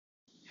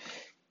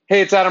Hey,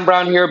 it's Adam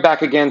Brown here,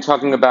 back again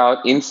talking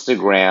about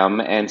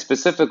Instagram and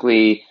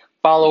specifically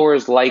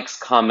followers, likes,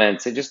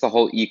 comments, and just the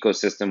whole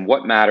ecosystem.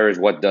 What matters,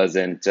 what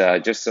doesn't.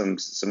 Just some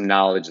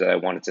knowledge that I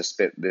wanted to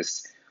spit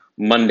this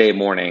Monday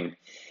morning.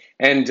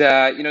 And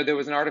there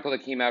was an article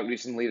that came out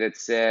recently that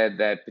said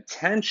that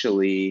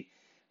potentially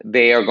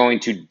they are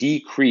going to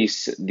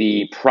decrease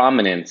the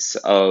prominence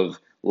of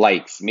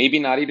likes. Maybe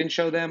not even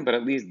show them, but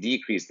at least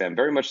decrease them.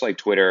 Very much like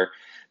Twitter.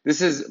 This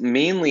is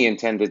mainly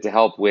intended to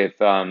help with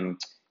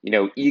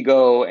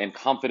ego and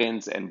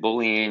confidence and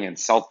bullying and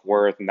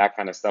self-worth and that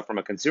kind of stuff from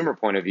a consumer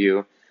point of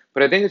view.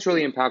 But I think it's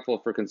really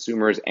impactful for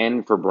consumers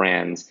and for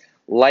brands.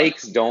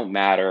 Likes don't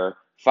matter,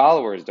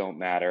 followers don't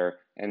matter.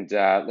 And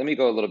let me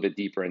go a little bit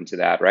deeper into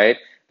that, right?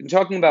 Been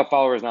talking about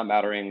followers not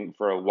mattering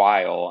for a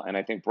while, and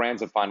I think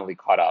brands have finally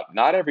caught up.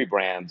 Not every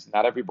brand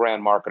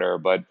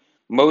marketer, but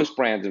most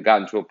brands have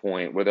gotten to a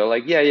point where they're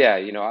like, yeah,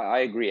 I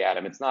agree,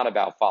 Adam. It's not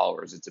about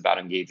followers, it's about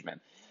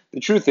engagement. The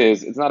truth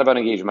is, it's not about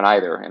engagement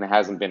either, and it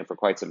hasn't been for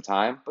quite some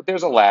time. But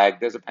there's a lag,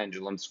 there's a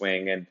pendulum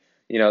swing, and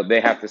they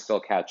have to still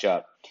catch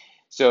up.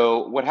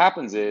 So what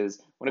happens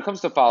is, when it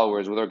comes to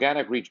followers, with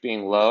organic reach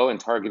being low and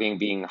targeting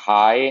being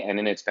high and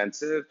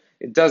inexpensive,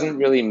 it doesn't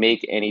really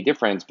make any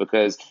difference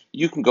because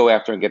you can go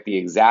after and get the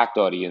exact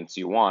audience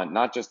you want,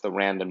 not just the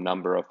random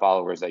number of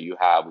followers that you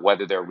have,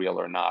 whether they're real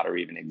or not, or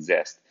even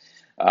exist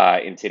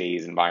in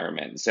today's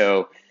environment.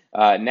 So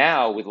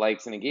now with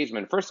likes and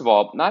engagement, first of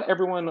all, not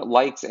everyone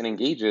likes and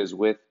engages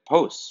with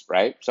posts,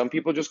 right? Some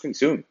people just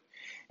consume.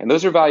 And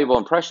those are valuable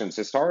impressions.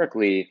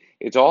 Historically,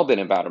 it's all been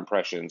about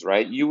impressions,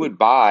 right? You would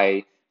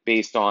buy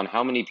based on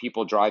how many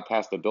people drive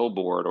past a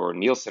billboard or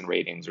Nielsen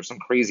ratings or some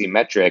crazy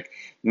metric,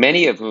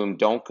 many of whom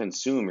don't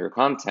consume your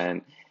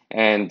content.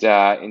 And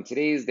in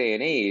today's day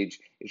and age,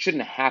 it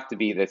shouldn't have to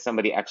be that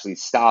somebody actually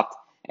stopped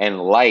and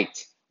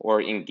liked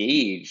or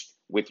engaged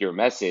with your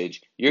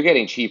message. You're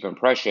getting cheap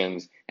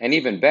impressions, and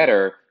even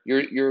better,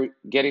 you're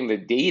getting the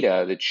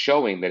data that's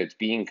showing that it's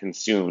being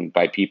consumed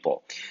by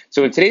people.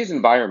 So in today's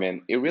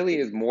environment, it really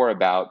is more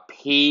about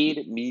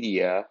paid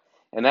media,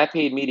 and that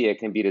paid media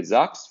can be to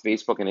Zucks,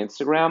 Facebook, and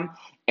Instagram,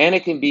 and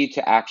it can be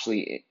to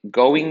actually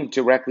going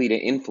directly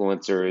to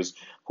influencers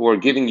who are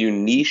giving you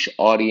niche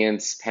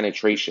audience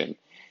penetration.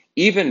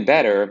 Even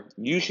better,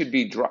 you should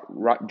be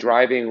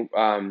driving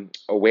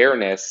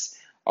awareness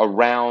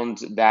around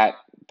that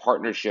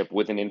partnership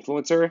with an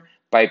influencer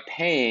by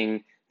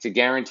paying to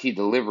guarantee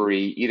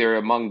delivery either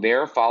among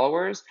their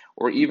followers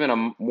or even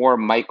a more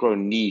micro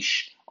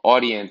niche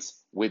audience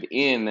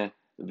within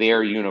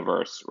their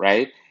universe,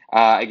 right?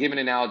 I gave an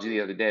analogy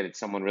the other day that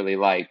someone really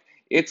liked.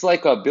 It's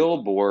like a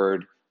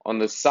billboard on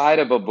the side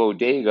of a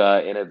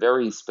bodega in a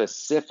very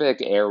specific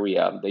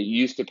area that you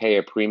used to pay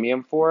a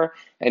premium for.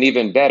 And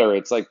even better,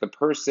 it's like the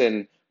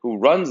person who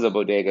runs the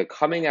bodega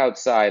coming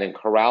outside and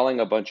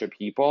corralling a bunch of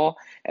people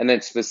and then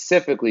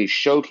specifically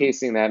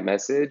showcasing that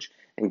message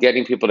and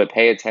getting people to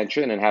pay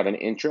attention and have an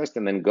interest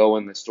and then go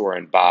in the store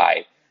and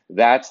buy.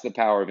 That's the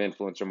power of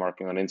influencer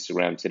marketing on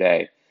Instagram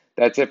today.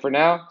 That's it for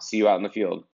now. See you out in the field.